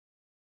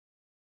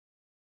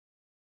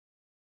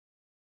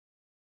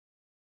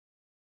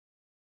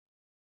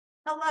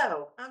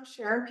Hello, I'm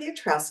Sharon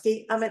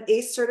Piotrowski. I'm an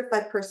ACE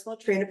certified personal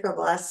trainer for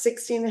the last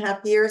 16 and a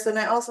half years, and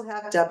I also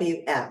have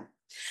WM.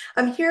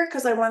 I'm here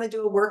because I want to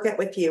do a workout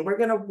with you. We're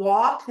going to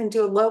walk and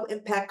do a low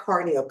impact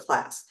cardio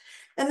class.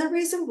 And the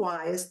reason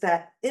why is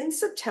that in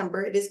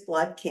September, it is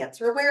Blood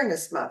Cancer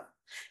Awareness Month.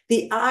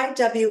 The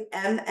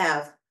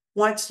IWMF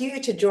wants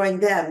you to join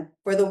them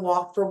for the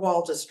Walk for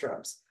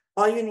Waldenstrom's.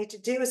 All you need to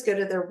do is go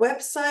to their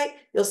website.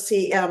 You'll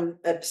see a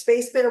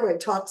space there where it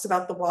talks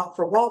about the Walk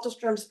for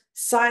Waldenstrom's.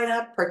 Sign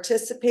up,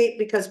 participate,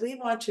 because we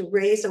want to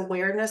raise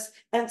awareness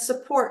and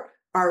support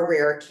our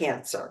rare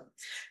cancer.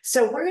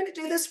 So we're going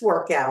to do this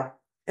workout.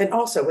 And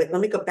also, wait,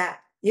 let me go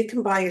back. You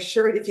can buy a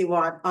shirt if you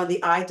want on the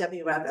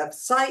IWMF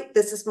site.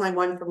 This is my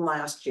one from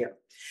last year.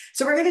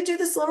 So we're going to do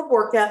this little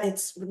workout.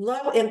 It's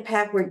low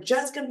impact. We're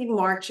just going to be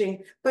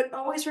marching, but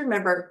always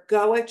remember,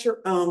 go at your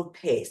own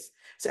pace.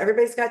 So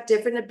everybody's got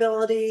different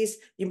abilities.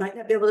 You might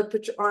not be able to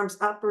put your arms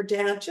up or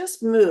down.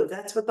 Just move.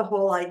 That's what the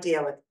whole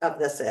idea of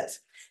this is.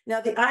 Now,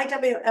 the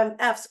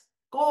IWMF's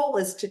goal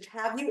is to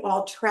have you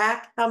all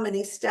track how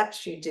many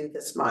steps you do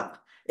this month,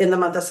 in the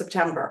month of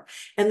September.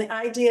 And the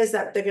idea is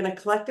that they're going to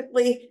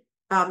collectively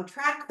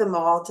track them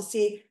all to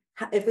see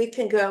if we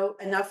can go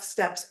enough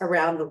steps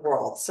around the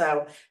world.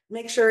 So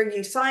make sure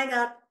you sign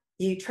up,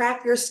 you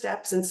track your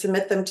steps and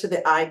submit them to the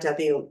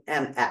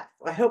IWMF.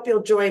 I hope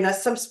you'll join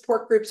us. Some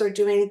support groups are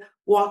doing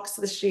walks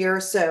this year,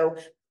 so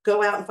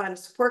go out and find a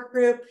support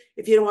group.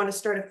 If you don't want to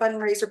start a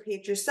fundraiser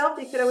page yourself,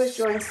 you could always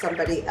join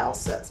somebody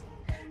else's.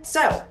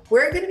 So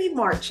we're going to be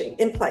marching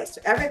in place.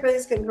 So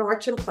everybody's going to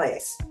march in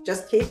place.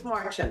 Just keep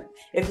marching.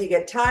 If you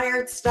get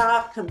tired,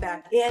 stop, come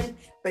back in.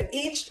 But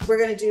we're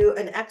going to do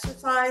an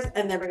exercise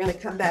and then we're going to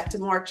come back to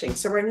marching.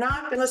 So we're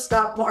not going to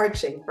stop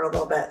marching for a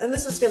little bit. And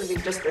this is going to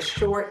be just a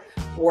short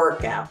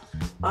workout.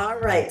 All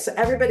right. So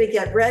everybody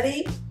get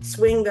ready.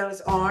 Swing those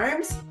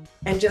arms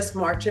and just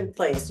march in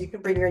place. You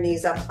can bring your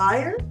knees up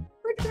higher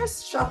or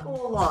just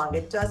shuffle along.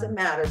 It doesn't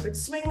matter, but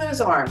swing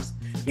those arms.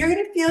 You're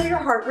going to feel your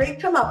heart rate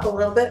come up a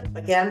little bit.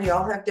 Again, we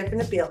all have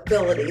different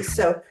abilities,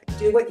 so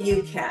do what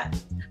you can.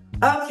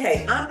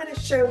 Okay, I'm going to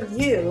show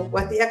you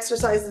what the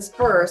exercise is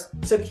first,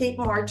 so keep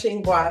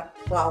marching while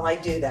I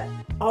do that.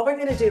 All we're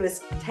going to do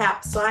is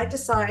tap side to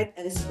side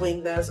and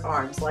swing those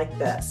arms like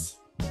this.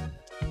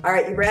 All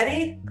right, you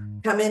ready?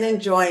 Come in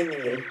and join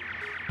me.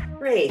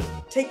 Great.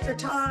 Take your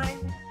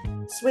time.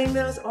 Swing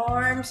those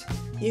arms.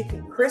 You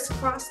can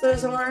crisscross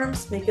those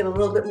arms, make it a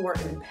little bit more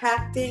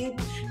impacting.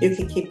 You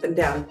can keep them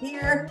down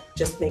here.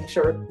 Just make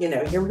sure,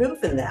 you're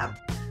moving them.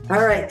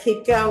 All right,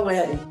 keep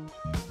going.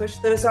 Push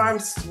those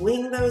arms,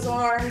 swing those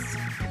arms.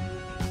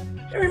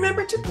 And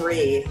remember to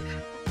breathe.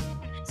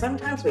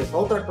 Sometimes we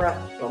hold our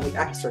breath when we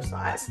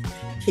exercise.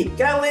 Keep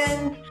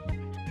going.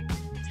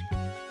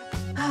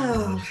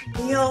 Oh,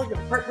 feel your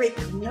heart rate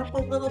coming up a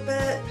little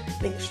bit.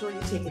 Make sure you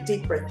take a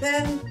deep breath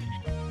in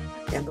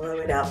and blow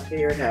it out through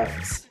your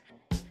nose.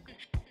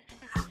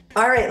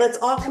 All right, let's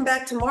all come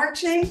back to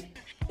marching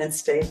and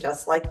stay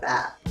just like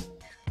that.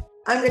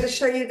 I'm going to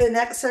show you the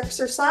next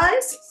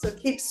exercise, so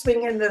keep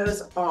swinging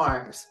those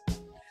arms.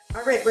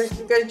 All right, we're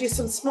going to do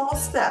some small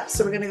steps.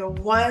 So we're going to go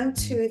 1,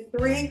 2,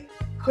 3,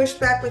 push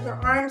back with our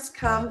arms,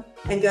 come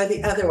and go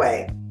the other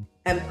way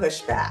and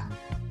push back.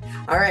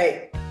 All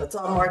right, let's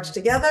all march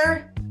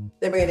together.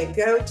 Then we're going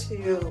to go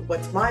to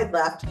what's my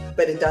left,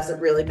 but it doesn't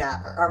really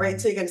matter. All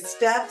right, so you're going to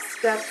step,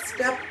 step,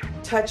 step,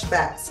 touch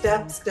back,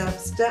 step, step,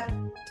 step,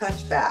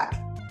 touch back.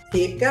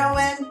 Keep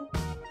going.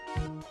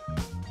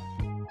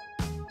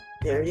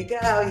 There you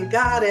go, you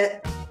got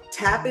it.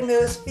 Tapping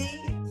those feet.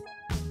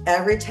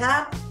 Every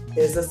tap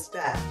is a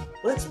step.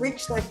 Let's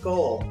reach that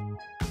goal.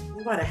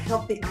 We want to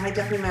help the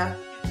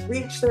IWMF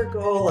reach their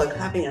goal of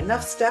having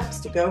enough steps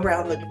to go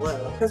around the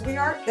globe, because we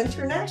are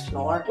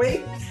international, aren't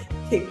we?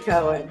 Keep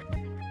going.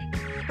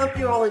 Hope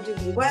you all are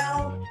doing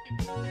well.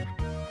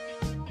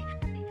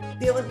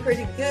 Feeling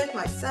pretty good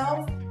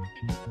myself.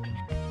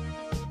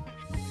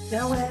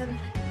 Go in.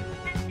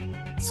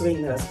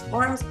 Swing those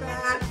arms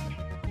back.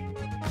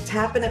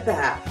 Tapping it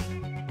back.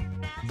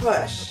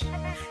 Push.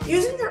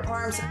 Using your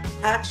arms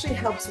actually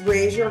helps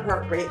raise your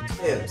heart rate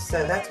too.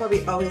 So that's why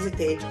we always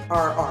engage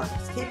our arms.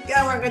 Keep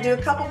going. We're going to do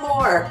a couple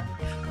more.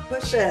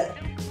 Push it.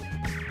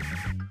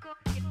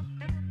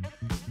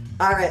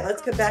 All right,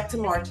 let's get back to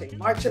marching.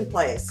 March in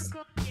place.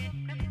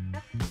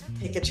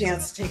 Take a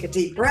chance to take a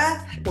deep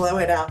breath. Blow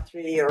it out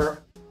through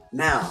your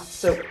mouth.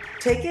 So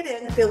take it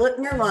in, feel it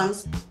in your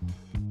lungs,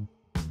 and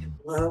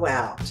blow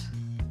out.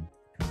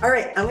 All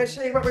right, I'm going to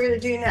show you what we're going to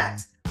do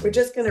next. We're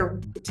just going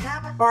to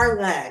tap our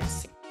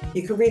legs.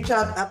 You can reach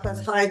up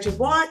as high as you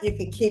want. You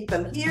can keep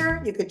them here.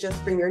 You could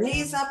just bring your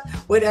knees up,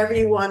 whatever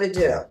you want to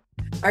do.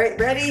 All right,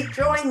 ready?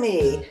 Join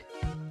me.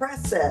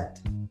 Press it.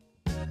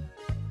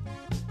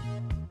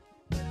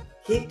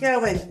 Keep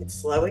going.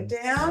 Slow it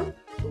down.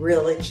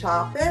 Really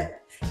chop it.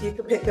 You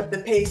can pick up the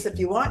pace if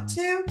you want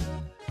to.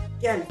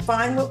 Again,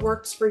 find what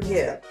works for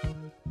you.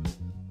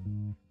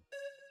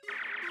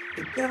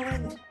 Keep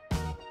going.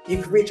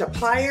 You can reach up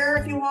higher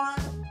if you want.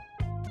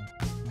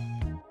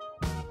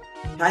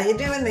 How you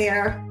doing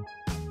there?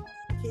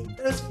 Keep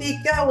those feet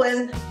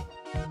going.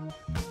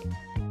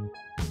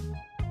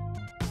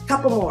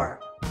 Couple more.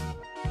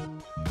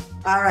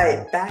 All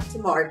right, back to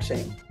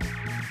marching.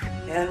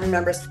 And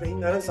remember, swing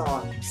those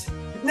arms.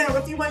 Now,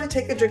 if you want to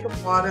take a drink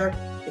of water,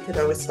 you could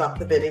always stop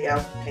the video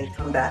and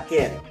come back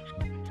in.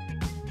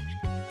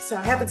 So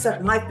I haven't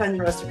set my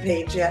fundraiser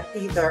page yet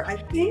either. I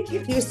think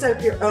if you set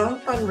up your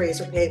own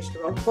fundraiser page,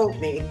 don't quote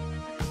me,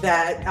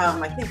 that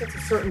I think it's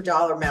a certain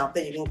dollar amount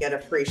that you can get a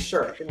free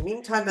shirt. In the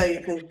meantime, though,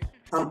 you can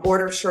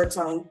order shirts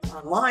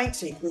online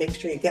so you can make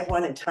sure you get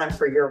one in time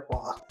for your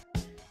walk.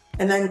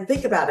 And then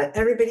think about it,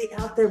 everybody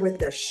out there with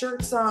their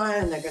shirts on,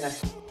 and they're gonna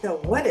go,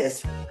 what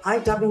is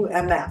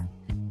IWMF?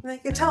 And you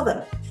can tell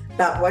them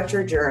about what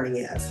your journey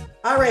is.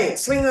 All right,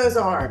 swing those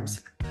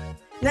arms.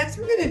 Next,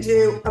 we're gonna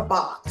do a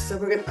box. So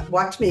we're gonna,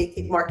 watch me,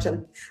 keep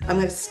marching. I'm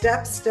gonna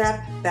step,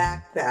 step,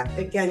 back, back.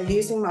 Again,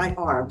 using my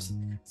arms.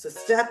 So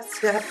step,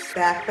 step,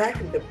 back, back.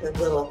 You can put a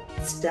little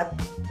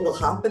step, little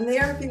hop in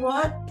there if you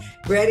want.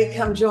 Ready,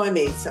 come join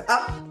me. So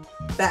up,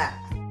 back,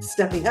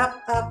 stepping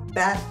up, up,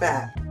 back,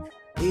 back.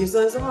 Use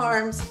those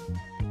arms.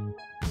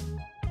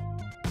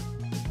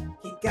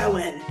 Keep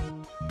going.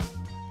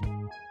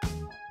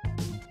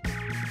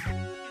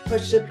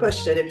 Push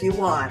it if you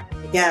want.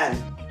 Again,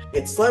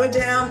 you slow it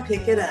down,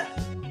 pick it up.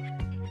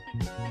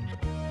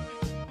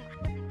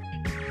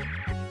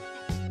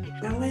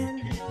 Keep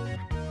going.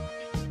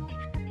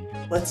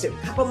 Let's do a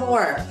couple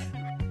more.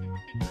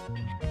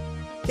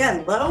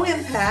 Again, low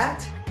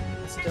impact,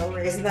 still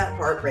raising that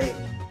heart rate.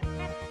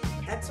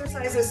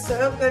 Exercise is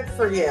so good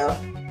for you,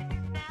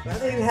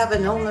 whether you have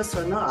an illness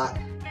or not.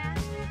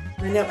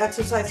 I know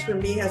exercise for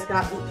me has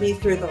gotten me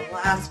through the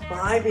last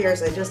 5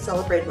 years. I just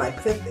celebrated my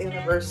 5th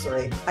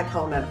anniversary. I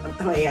call it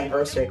my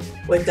anniversary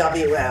with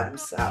WM.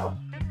 So,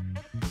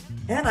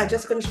 and I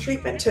just finished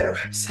treatment too.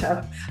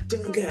 So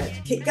doing good.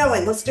 Keep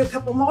going. Let's do a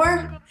couple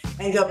more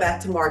and go back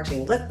to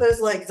marching. Lift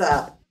those legs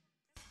up.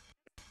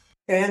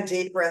 And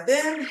deep breath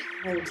in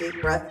and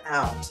deep breath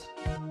out.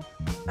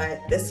 All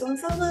right, this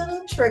one's a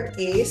little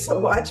tricky, so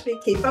watch me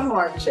keep on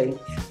marching.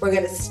 We're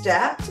gonna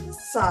step to the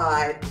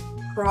side,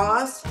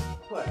 cross,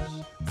 push.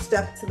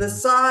 Step to the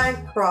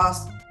side,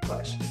 cross,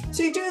 push.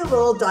 So you do a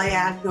little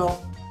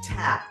diagonal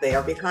tap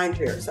there behind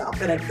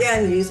yourself. And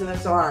again, using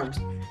those arms.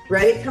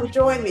 Ready? Come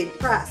join me.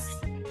 Press.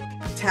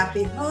 Tap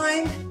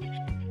behind.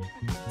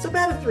 It's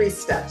about a 3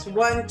 steps.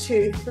 1,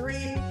 2,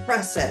 3.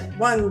 Press it.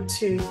 1,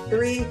 2,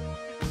 3.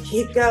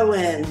 Keep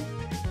going.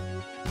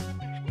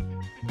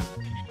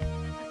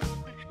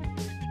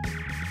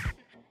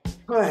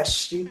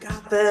 Push. You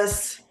got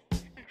this.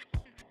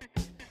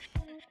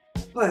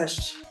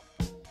 Push.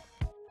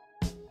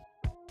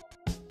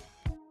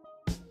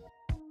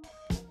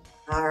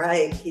 All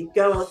right, keep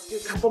going. Let's do a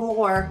couple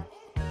more.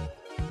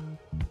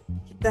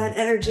 Keep that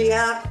energy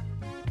up.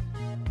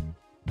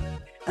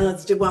 And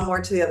let's do one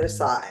more to the other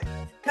side.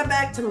 Come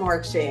back to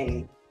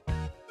marching.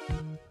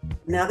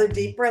 Another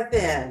deep breath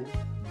in.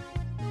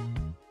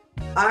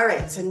 All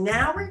right, so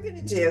now we're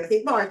gonna do,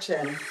 keep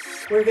marching.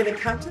 We're gonna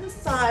come to the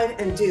side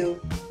and do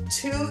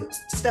 2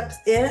 steps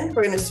in.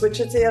 We're gonna switch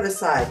it to the other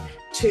side.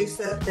 2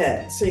 steps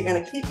in. So you're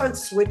gonna keep on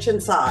switching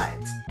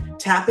sides,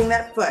 tapping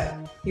that foot.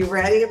 You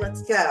ready?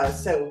 Let's go.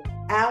 So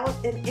out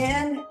and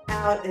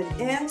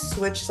in,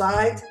 switch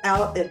sides,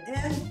 out and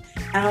in,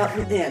 out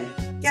and in.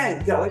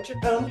 Again, go at your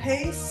own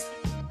pace.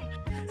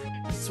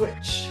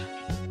 Switch.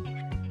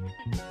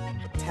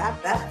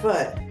 Tap that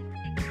foot.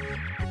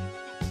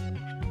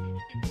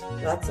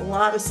 That's a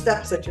lot of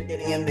steps that you're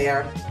getting in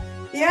there.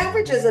 The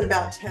average is in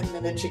about 10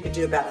 minutes. You could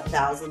do about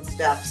 1,000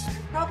 steps,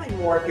 probably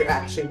more if you're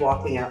actually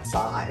walking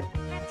outside.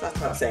 So that's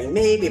what I'm saying,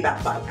 maybe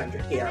about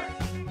 500 here.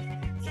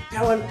 Keep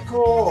going,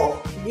 pull,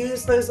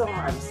 use those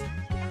arms.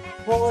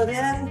 Pull it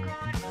in,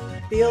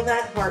 feel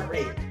that heart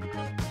rate.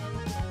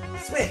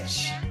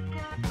 Switch.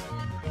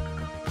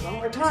 One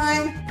more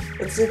time.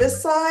 Let's do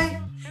this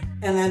side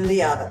and then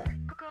the other.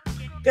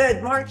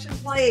 Good, march in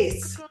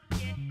place.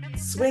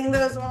 Swing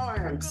those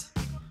arms.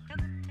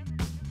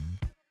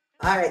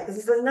 All right, this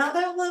is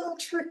another little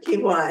tricky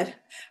one.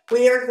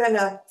 We are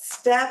gonna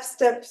step,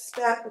 step,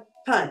 step,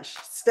 punch.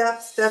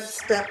 Step, step,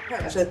 step,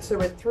 punch. So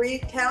with 3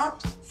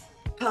 count,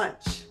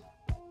 punch.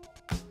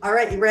 All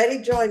right, you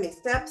ready? Join me.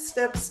 Step,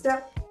 step,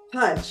 step,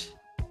 punch.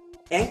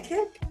 And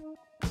kick.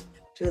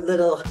 Do a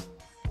little,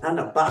 I don't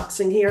know,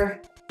 boxing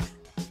here.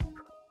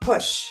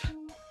 Push.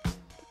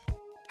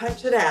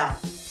 Punch it out.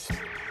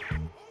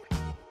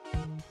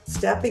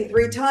 Stepping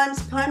 3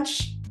 times,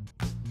 punch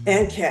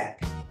and kick.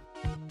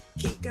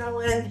 Keep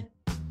going.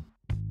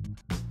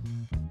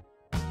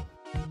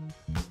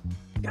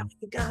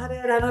 You got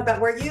it. I don't know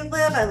about where you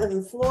live. I live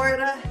in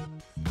Florida,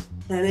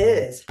 and it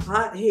is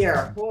hot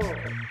here. Whoa,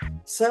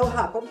 so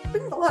hot. But it's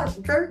been a lot of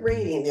very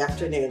rainy in the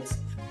afternoons.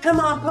 Come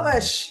on,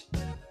 push.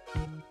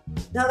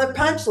 Another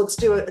punch. Let's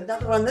do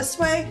another one this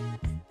way,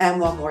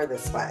 and one more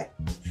this way.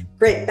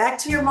 Great. Back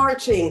to your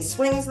marching.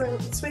 Swing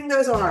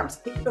those arms.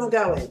 Keep them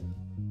going.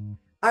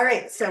 All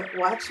right, so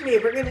watch me.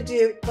 We're gonna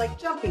do like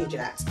jumping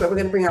jacks, but we're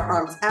gonna bring our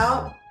arms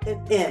out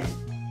and in,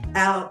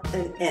 out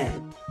and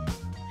in.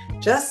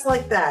 Just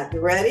like that. You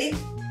ready?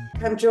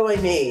 Come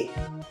join me.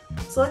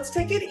 So let's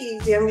take it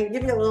easy. I'm going to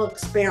give you a little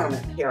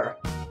experiment here.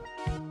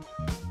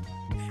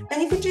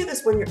 And you can do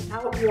this when you're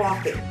out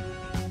walking.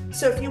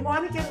 So if you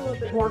want to get a little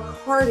bit more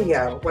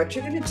cardio, what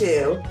you're going to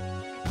do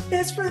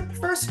is for the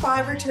first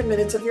 5 or 10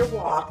 minutes of your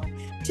walk,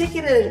 take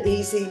it at an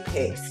easy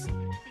pace.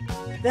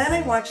 Then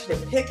I want you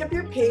to pick up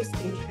your pace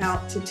and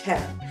count to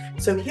 10.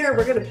 So here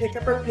we're going to pick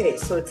up our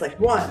pace. So it's like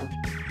 1,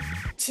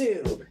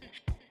 2,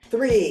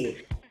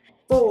 3,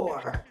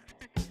 4,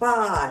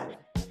 5,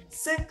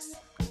 6,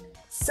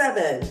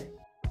 7,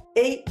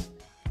 8,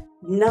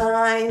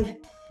 9,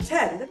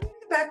 10. Then we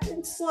go back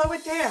and slow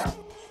it down.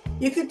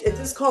 This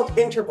is called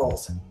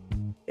intervals.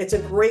 It's a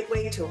great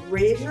way to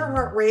raise your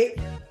heart rate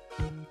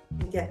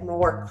and get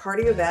more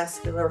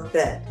cardiovascular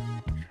fit.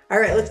 All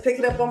right, let's pick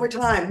it up one more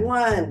time.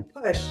 1,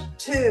 push,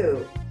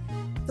 2,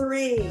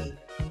 3,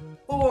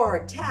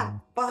 4, tap,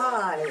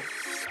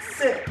 5,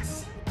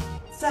 6,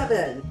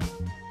 7,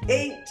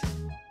 8,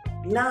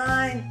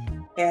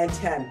 9, and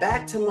 10.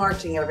 Back to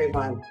marching,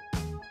 everyone.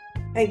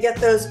 And get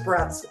those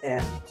breaths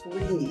in,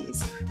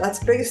 please. That's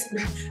the biggest,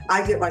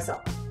 I get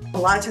myself. A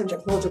lot of times you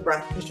hold your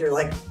breath because you're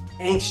like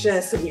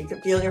anxious and you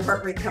can feel your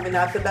heart rate coming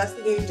up. The best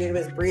thing you do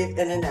is breathe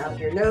in and out of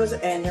your nose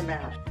and your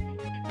mouth.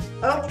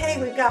 Okay,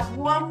 we've got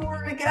one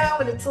more to go,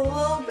 and it's a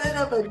little bit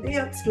of a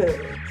dance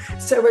move.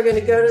 So we're going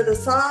to go to the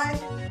side,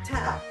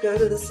 tap, go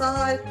to the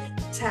side,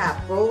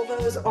 tap, roll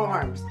those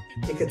arms.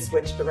 You could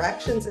switch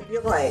directions if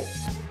you like.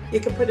 You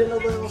can put in a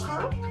little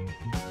hop.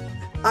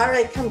 All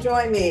right, come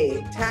join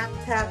me. Tap,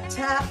 tap,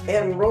 tap,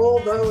 and roll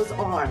those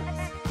arms.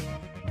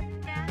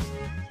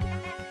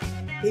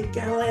 Keep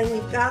going,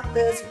 you've got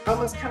this. We're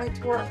almost coming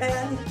to our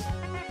end.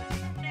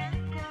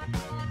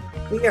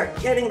 We are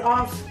getting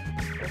off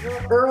a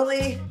little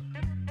early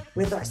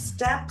with our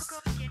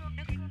steps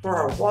for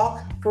our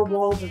walk for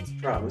Walden's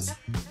drums.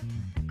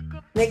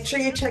 Make sure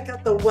you check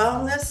out the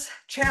wellness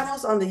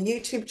channels on the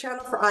YouTube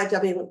channel for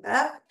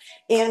IWMF.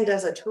 Ann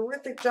does a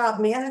terrific job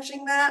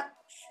managing that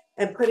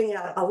and putting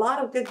out a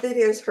lot of good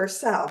videos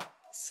herself.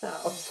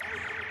 So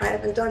I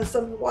haven't done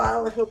some in a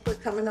while. I hope they're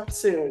coming up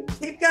soon.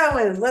 Keep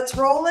going. Let's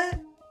roll it.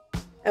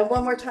 And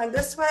one more time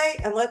this way,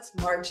 and let's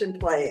march in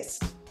place.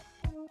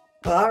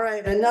 All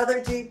right,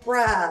 another deep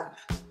breath.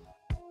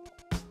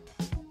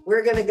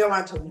 We're going to go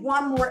on to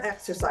one more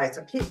exercise.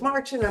 So keep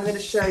marching. I'm going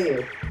to show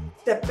you.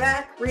 Step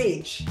back,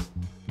 reach,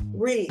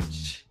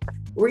 reach,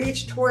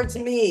 reach towards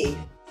me.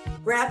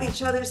 Grab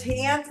each other's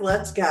hands.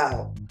 Let's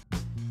go.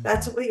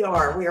 That's what we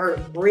are. We are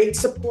great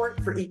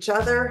support for each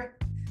other.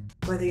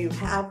 Whether you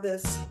have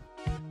this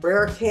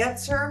rare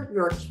cancer,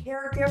 you're a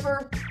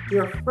caregiver,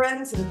 your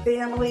friends and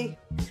family,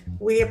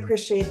 we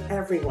appreciate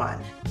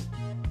everyone.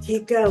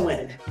 Keep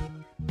going.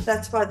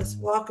 That's why this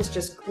walk is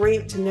just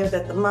great to know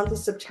that the month of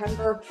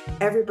September,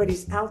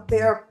 everybody's out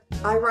there.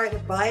 I ride a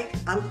bike.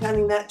 I'm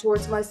counting that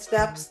towards my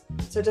steps.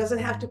 So it doesn't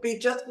have to be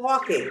just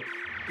walking.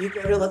 You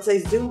go to, let's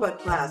say, Zumba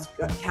class,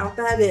 count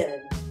that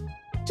in.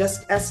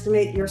 Just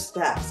estimate your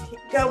steps. Keep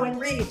going,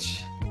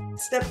 reach,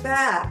 step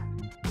back.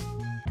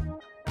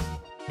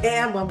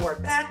 And when we're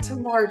back to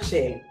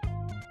marching,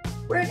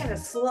 we're gonna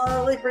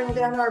slowly bring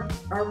down our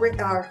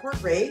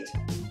heart rate.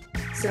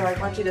 So I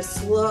want you to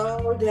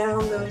slow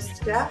down those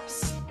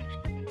steps.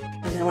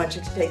 And I want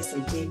you to take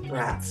some deep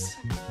breaths.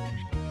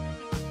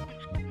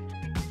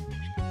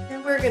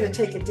 And we're going to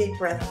take a deep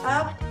breath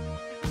up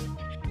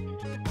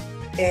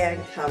and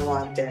come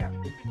on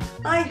down.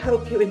 I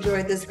hope you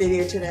enjoyed this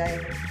video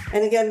today.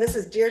 And again, this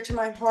is dear to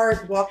my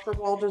heart. Walk for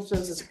Waldron's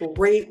is a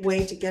great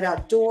way to get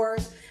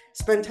outdoors,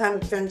 spend time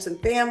with friends and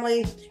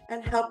family,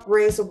 and help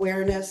raise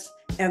awareness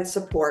and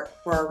support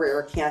for our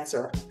rare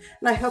cancer.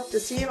 And I hope to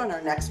see you on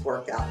our next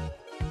workout.